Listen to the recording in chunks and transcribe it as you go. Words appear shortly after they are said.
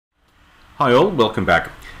Hi all, welcome back.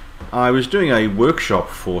 I was doing a workshop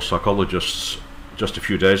for psychologists just a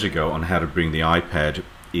few days ago on how to bring the iPad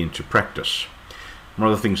into practice. One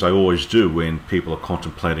of the things I always do when people are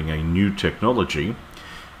contemplating a new technology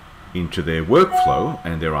into their workflow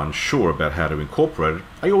and they're unsure about how to incorporate it,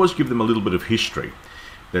 I always give them a little bit of history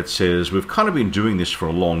that says we've kind of been doing this for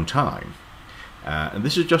a long time. And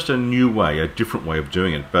this is just a new way, a different way of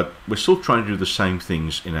doing it, but we're still trying to do the same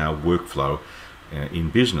things in our workflow in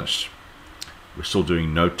business. We're still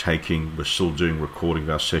doing note-taking, we're still doing recording of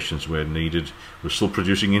our sessions where needed, we're still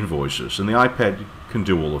producing invoices, and the iPad can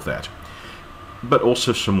do all of that. But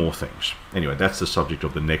also some more things. Anyway, that's the subject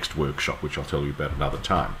of the next workshop, which I'll tell you about another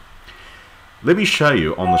time. Let me show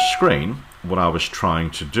you on the screen what I was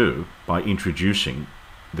trying to do by introducing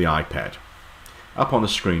the iPad. Up on the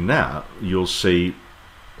screen now, you'll see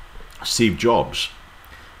Steve Jobs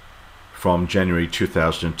from January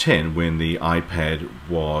 2010 when the iPad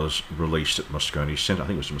was released at Moscone Center. I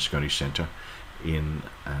think it was the Moscone Center in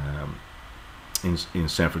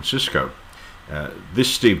San Francisco.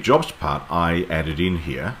 This Steve Jobs part I added in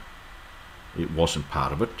here. It wasn't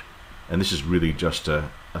part of it. And this is really just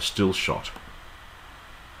a still shot,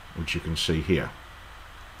 which you can see here.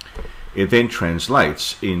 It then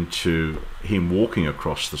translates into him walking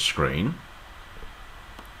across the screen.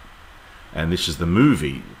 And this is the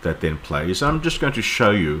movie that then plays. I'm just going to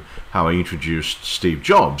show you how I introduced Steve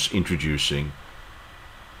Jobs introducing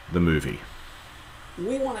the movie.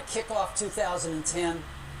 We want to kick off 2010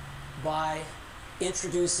 by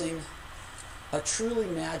introducing a truly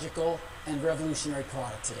magical and revolutionary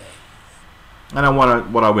product today. And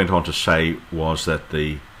what I went on to say was that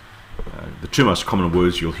the two most common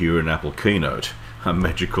words you'll hear in Apple Keynote are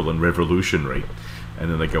magical and revolutionary. And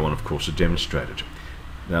then they go on, of course, to demonstrate it.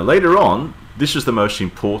 Now later on, this is the most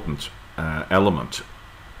important element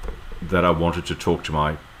that I wanted to talk to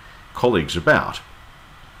my colleagues about,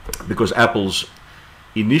 because Apple's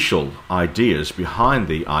initial ideas behind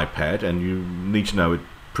the iPad, and you need to know it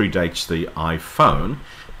predates the iPhone,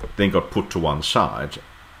 then got put to one side,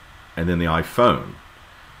 and then the iPhone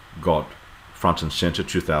got front and center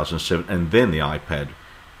 2007, and then the iPad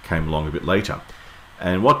came along a bit later.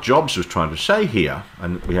 And what Jobs was trying to say here,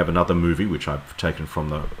 and we have another movie which I've taken from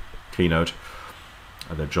the keynote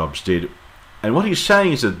that Jobs did, and what he's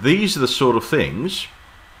saying is that these are the sort of things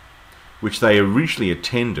which they originally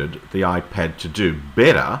intended the iPad to do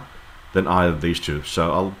better than either of these two.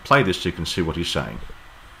 So I'll play this so you can see what he's saying.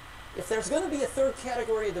 If there's going to be a third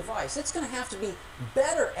category of device, it's going to have to be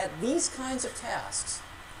better at these kinds of tasks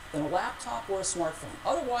than a laptop or a smartphone.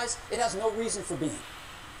 Otherwise, it has no reason for being.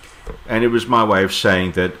 And it was my way of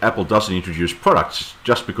saying that Apple doesn't introduce products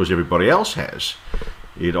just because everybody else has.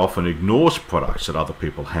 It often ignores products that other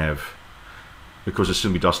people have because it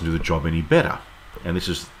simply doesn't do the job any better. And this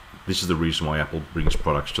is the reason why Apple brings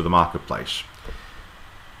products to the marketplace.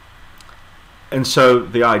 And so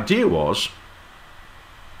the idea was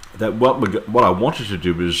that what I wanted to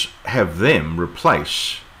do was have them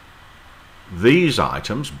replace these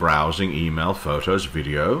items, browsing, email, photos,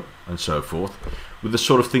 video, and so forth, with the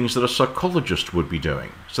sort of things that a psychologist would be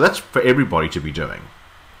doing. So that's for everybody to be doing.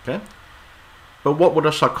 Okay? But what would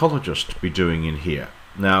a psychologist be doing in here?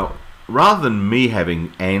 Now, rather than me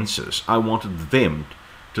having answers, I wanted them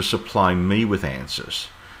to supply me with answers.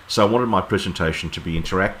 So I wanted my presentation to be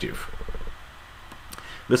interactive.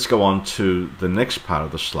 Let's go on to the next part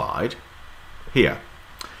of the slide here.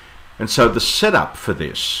 And so the setup for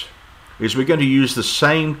this is we're going to use the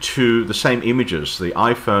same images, the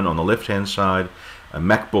iPhone on the left-hand side, a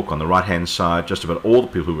MacBook on the right-hand side. Just about all the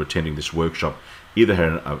people who were attending this workshop either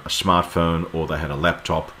had a smartphone or they had a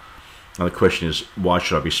laptop. And the question is, why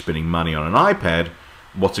should I be spending money on an iPad?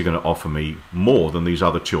 What's it going to offer me more than these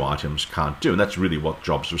other two items can't do? And that's really what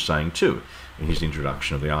Jobs was saying too in his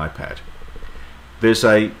introduction of the iPad. There's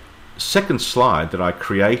a second slide that I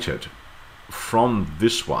created from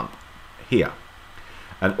this one here.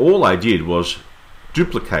 And all I did was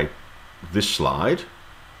duplicate this slide,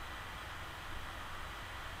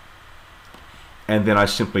 and then I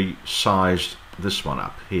simply sized this one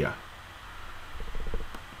up here.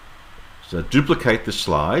 So duplicate the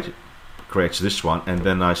slide, creates this one, and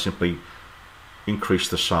then I simply increase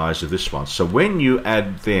the size of this one. So when you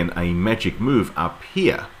add then a magic move up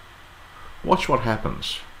here, watch what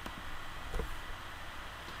happens.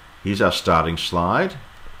 Here's our starting slide.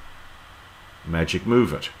 Magic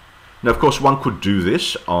move it. Now of course one could do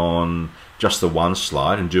this on just the one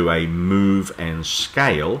slide and do a move and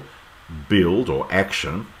scale build or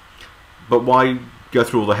action, but why go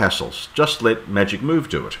through all the hassles? Just let magic move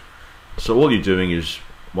do it. So all you're doing is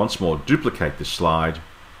once more duplicate this slide,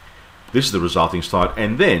 this is the resulting slide,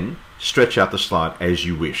 and then stretch out the slide as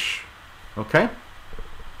you wish. Okay?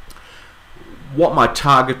 What my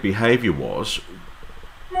target behavior was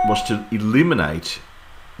to eliminate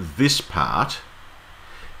this part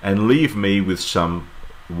and leave me with some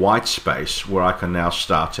white space where I can now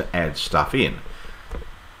start to add stuff in.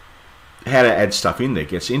 How to add stuff in there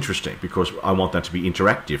gets interesting because I want that to be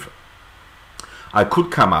interactive. I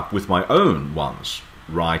could come up with my own ones,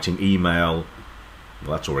 writing email,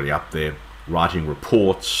 well, that's already up there, writing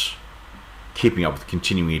reports, keeping up with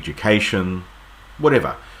continuing education,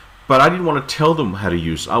 whatever. But I didn't want to tell them how to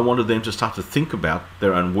use it. I wanted them to start to think about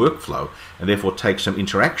their own workflow and therefore take some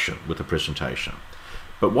interaction with the presentation.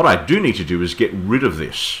 But what I do need to do is get rid of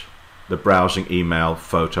this, the browsing email,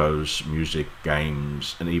 photos, music,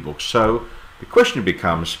 games, and ebooks. So the question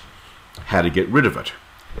becomes how to get rid of it.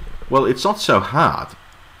 Well, it's not so hard.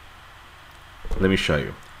 Let me show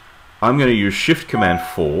you. I'm going to use Shift Command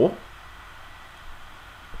 4.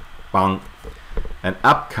 Bang. And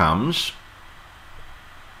up comes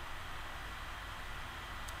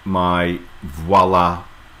my Voila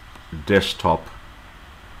desktop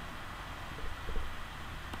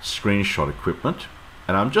screenshot equipment.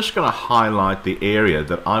 And I'm just going to highlight the area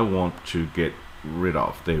that I want to get rid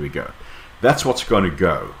of. There we go. That's what's going to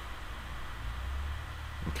go.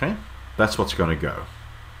 Okay, that's what's going to go.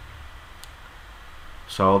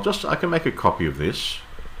 So I can make a copy of this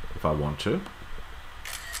if I want to,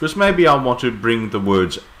 because maybe I want to bring the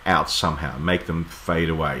words out somehow, make them fade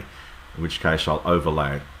away, in which case I'll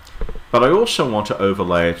overlay it. But I also want to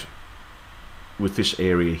overlay it with this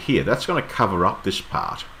area here. That's going to cover up this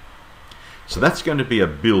part. So that's going to be a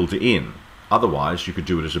build in. Otherwise you could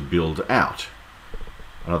do it as a build out.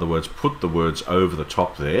 In other words, put the words over the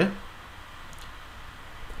top there.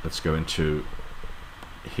 Let's go into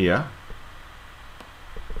here,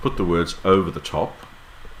 put the words over the top,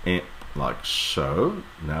 and like so.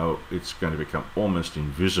 Now it's going to become almost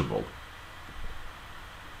invisible.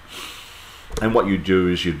 And what you do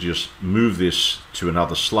is you just move this to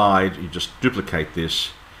another slide, you just duplicate this,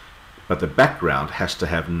 but the background has to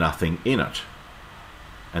have nothing in it.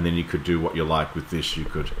 And then you could do what you like with this. You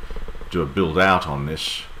could do a build out on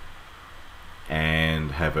this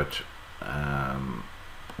and have it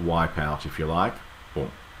wipe out if you like.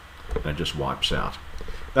 Boom. And it just wipes out.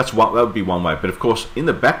 That would be one way. But of course in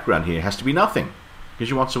the background here has to be nothing because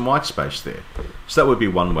you want some white space there. So that would be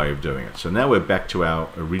one way of doing it. So now we're back to our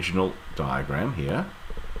original diagram here.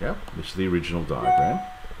 Yep, this is the original diagram.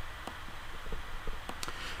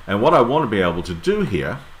 And what I want to be able to do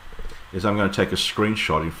here is I'm going to take a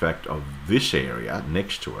screenshot, in fact, of this area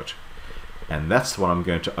next to it. And that's what I'm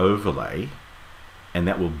going to overlay. And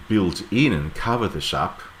that will build in and cover this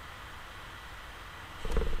up.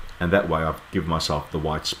 And that way I've given myself the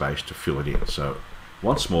white space to fill it in. So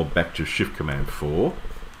once more back to Shift Command 4.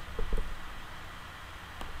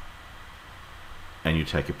 And you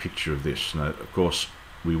take a picture of this. Now, of course,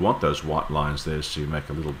 we want those white lines there, so you make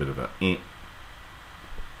a little bit of a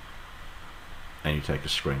and you take a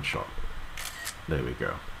screenshot. There we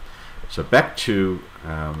go. So back to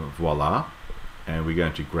Voila, and we're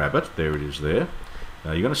going to grab it. There it is there.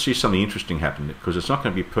 Now you're going to see something interesting happen because it's not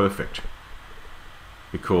going to be perfect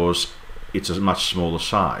because it's a much smaller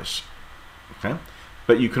size. Okay,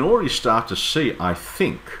 but you can already start to see, I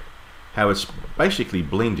think, how it's basically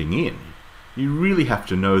blending in. You really have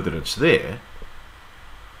to know that it's there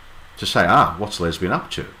to say, what's Lesbian up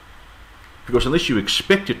to? Because unless you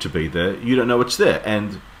expect it to be there, you don't know it's there.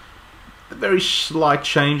 And the very slight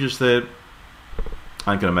changes there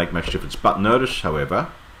aren't going to make much difference. But notice, however,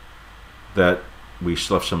 that we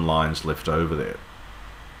still have some lines left over there.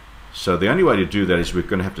 So the only way to do that is we're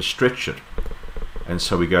going to have to stretch it. And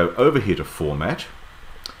so we go over here to Format.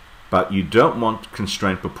 But you don't want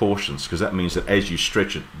constraint proportions, because that means that as you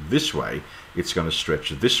stretch it this way, it's going to stretch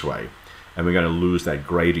this way. And we're going to lose that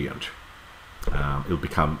gradient. It'll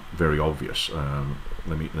become very obvious.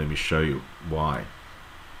 Let me show you why.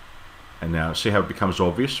 And now see how it becomes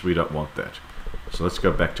obvious? We don't want that. So let's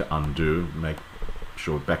go back to undo, make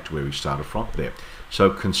sure we're back to where we started from. There.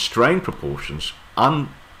 So constrain proportions,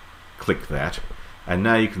 unclick that, and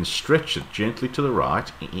now you can stretch it gently to the right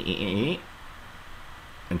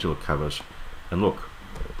until it covers. And look,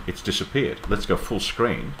 it's disappeared. Let's go full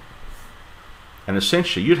screen. And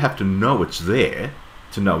essentially you'd have to know it's there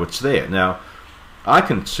to know it's there. Now, I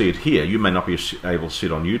can see it here. You may not be able to see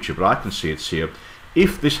it on YouTube, but I can see it's here.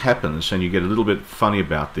 If this happens and you get a little bit funny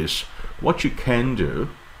about this, what you can do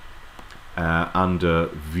under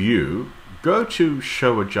View, go to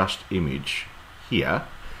Show Adjust Image here,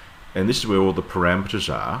 and this is where all the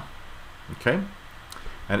parameters are. Okay,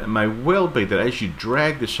 and it may well be that as you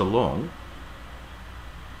drag this along,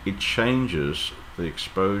 it changes the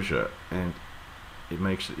exposure and it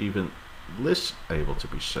makes it even less able to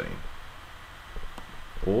be seen,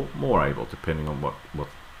 or more able, depending on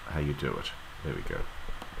how you do it. There we go.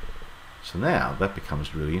 So now that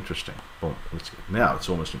becomes really interesting. Boom. Now it's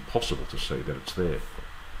almost impossible to see that it's there.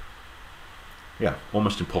 Yeah,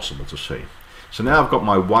 almost impossible to see. So now I've got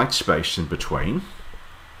my white space in between,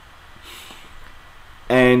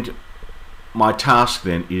 and my task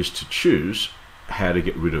then is to choose how to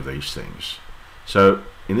get rid of these things. So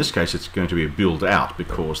in this case it's going to be a build out,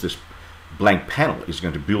 because this blank panel is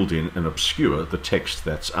going to build in and obscure the text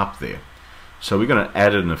that's up there. So we're going to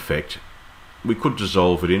add an effect. We could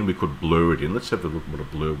dissolve it in, we could blur it in. Let's have a look what a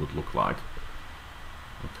blur would look like.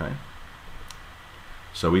 Okay.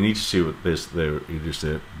 So we need to see what there it is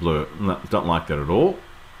there. Blur. No, don't like that at all.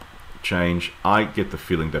 Change. I get the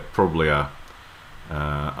feeling that probably a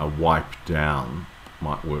wipe down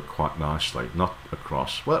might work quite nicely. Not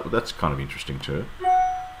across. Well, that's kind of interesting too.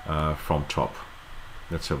 From top.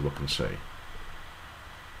 Let's have a look and see.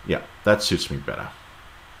 Yeah, that suits me better.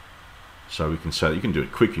 So we can say you can do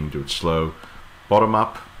it quick, you can do it slow. Bottom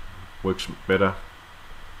up works better.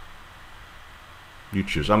 You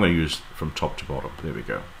choose. I'm going to use from top to bottom. There we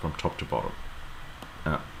go. From top to bottom.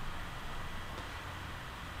 Okay.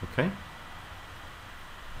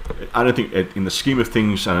 I don't think, in the scheme of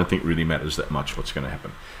things, I don't think it really matters that much what's going to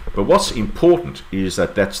happen. But what's important is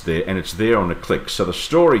that that's there, and it's there on a click. So the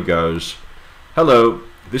story goes, hello,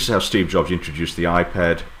 this is how Steve Jobs introduced the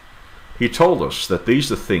iPad. He told us that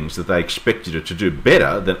these are things that they expected it to do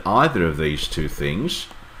better than either of these two things.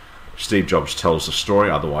 Steve Jobs tells the story,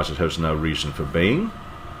 otherwise it has no reason for being.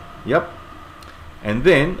 Yep. And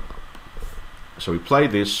then, so we play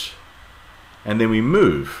this, and then we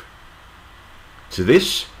move to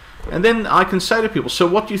this, and then I can say to people, so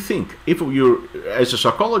what do you think? If you're, as a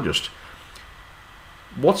psychologist,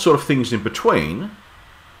 what sort of things in between,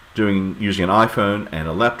 using an iPhone and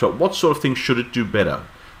a laptop, what sort of things should it do better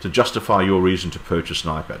to justify your reason to purchase an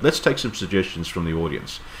iPad? Let's take some suggestions from the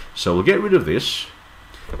audience. So we'll get rid of this,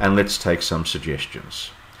 and let's take some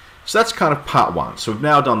suggestions. So that's kind of part one. So we've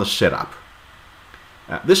now done the setup.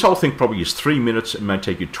 This whole thing probably is 3 minutes. It may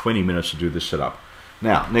take you 20 minutes to do this setup.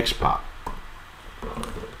 Now, next part.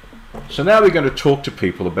 So now we're going to talk to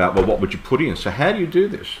people about, well, what would you put in? So how do you do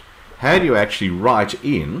this? How do you actually write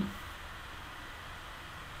in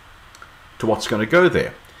to what's going to go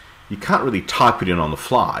there? You can't really type it in on the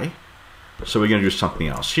fly, so we're going to do something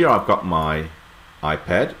else. Here I've got my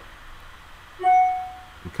iPad.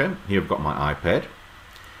 Okay, here I've got my iPad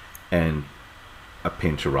and a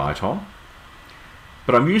pen to write on.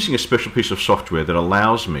 But I'm using a special piece of software that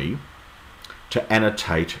allows me to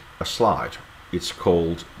annotate a slide. It's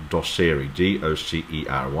called Doceri,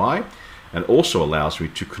 D-O-C-E-R-Y, and also allows me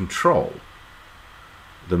to control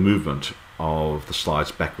the movement of the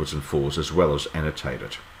slides backwards and forwards, as well as annotate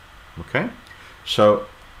it. Okay, so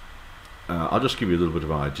I'll just give you a little bit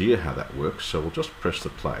of an idea how that works. So we'll just press the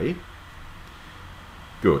play.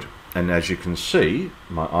 Good. And as you can see,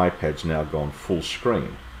 my iPad's now gone full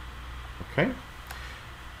screen. Okay,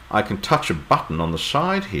 I can touch a button on the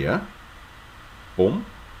side here, boom,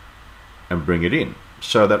 and bring it in,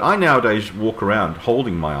 so that I nowadays walk around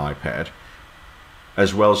holding my iPad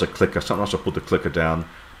as well as a clicker. Sometimes I put the clicker down.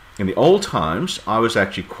 In the old times, I was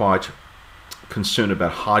actually quite concerned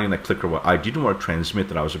about hiding that clicker away. I didn't want to transmit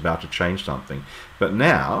that I was about to change something. But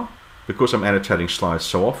now, because I'm annotating slides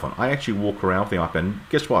so often, I actually walk around with the iPad, and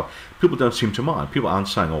guess what? People don't seem to mind. People aren't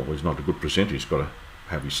saying, oh, well, he's not a good presenter, he's got to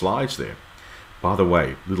have his slides there. By the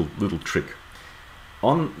way, little trick.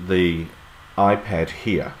 On the iPad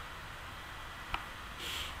here,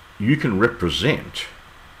 you can represent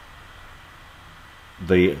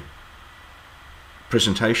the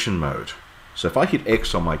presentation mode. So if I hit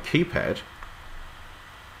X on my keypad,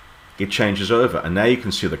 it changes over, and now you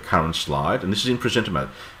can see the current slide, and this is in presenter mode.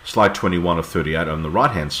 Slide 21 of 38 on the right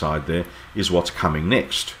hand side there is what's coming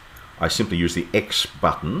next. I simply use the X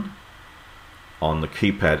button on the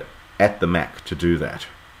keypad at the Mac to do that.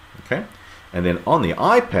 Okay, and then on the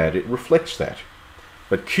iPad it reflects that.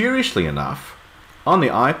 But curiously enough, on the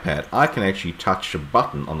iPad I can actually touch a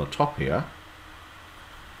button on the top here,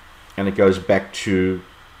 and it goes back to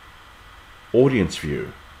audience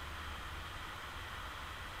view.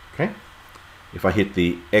 Okay, if I hit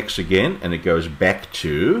the X again and it goes back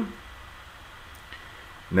to,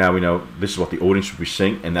 now we know this is what the audience will be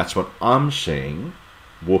seeing, and that's what I'm seeing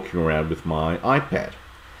walking around with my iPad.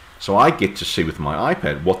 So I get to see with my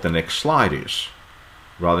iPad what the next slide is,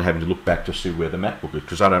 rather than having to look back to see where the MacBook is,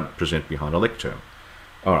 because I don't present behind a lectern.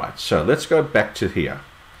 Alright, so let's go back to here,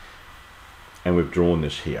 and we've drawn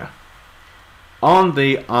this here. On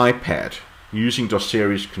the iPad, using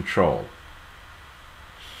Doceri's control,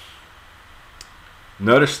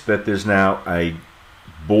 notice that there's now a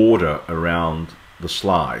border around the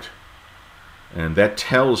slide, and that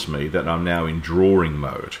tells me that I'm now in drawing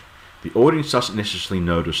mode. The audience doesn't necessarily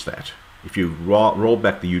notice that. If you roll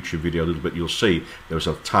back the YouTube video a little bit, you'll see there was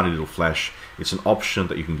a tiny little flash. It's an option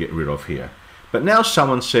that you can get rid of here. But now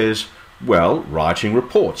someone says, well, writing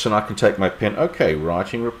reports, and I can take my pen, okay,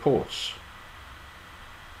 writing reports.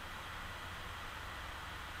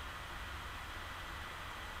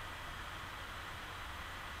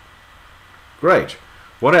 Great.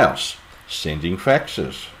 What else? Sending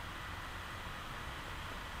faxes.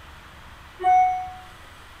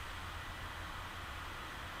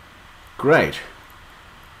 Great.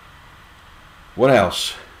 What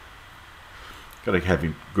else? Got to have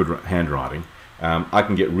good handwriting. I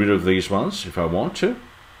can get rid of these ones if I want to.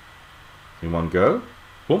 In one go.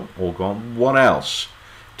 Boom, all gone. What else?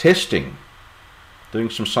 Testing.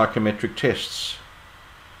 Doing some psychometric tests.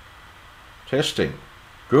 Testing.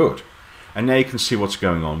 Good. And now you can see what's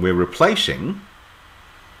going on. We're replacing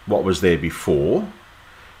what was there before.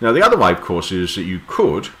 Now the other way, of course, is that you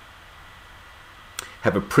could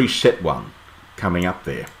have a preset one coming up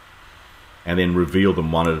there and then reveal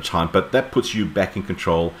them one at a time, but that puts you back in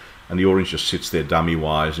control, and the audience just sits there dummy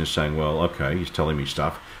wise and saying, well, okay, he's telling me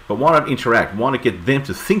stuff, but why not interact? Why not get them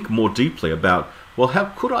to think more deeply about, well, how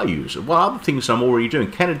could I use it? What other things I'm already doing?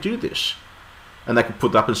 Can it do this? And they can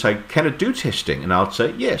put up and say, can it do testing? And I'll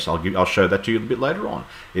say, yes, I'll show that to you a bit later on.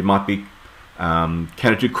 It might be, can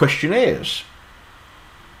it do questionnaires?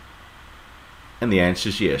 And the answer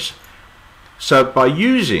is yes. So by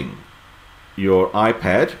using your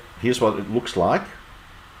iPad, here's what it looks like.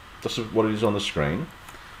 This is what it is on the screen.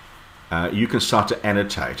 You can start to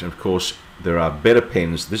annotate. And of course, there are better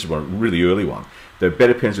pens. This is one, a really early one. There are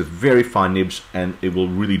better pens with very fine nibs, and it will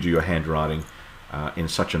really do your handwriting in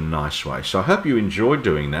such a nice way. So I hope you enjoyed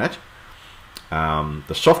doing that.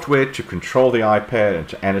 The software to control the iPad and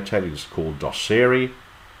to annotate it is called Doceri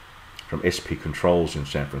from SP Controls in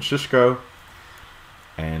San Francisco.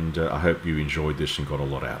 And I hope you enjoyed this and got a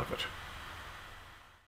lot out of it.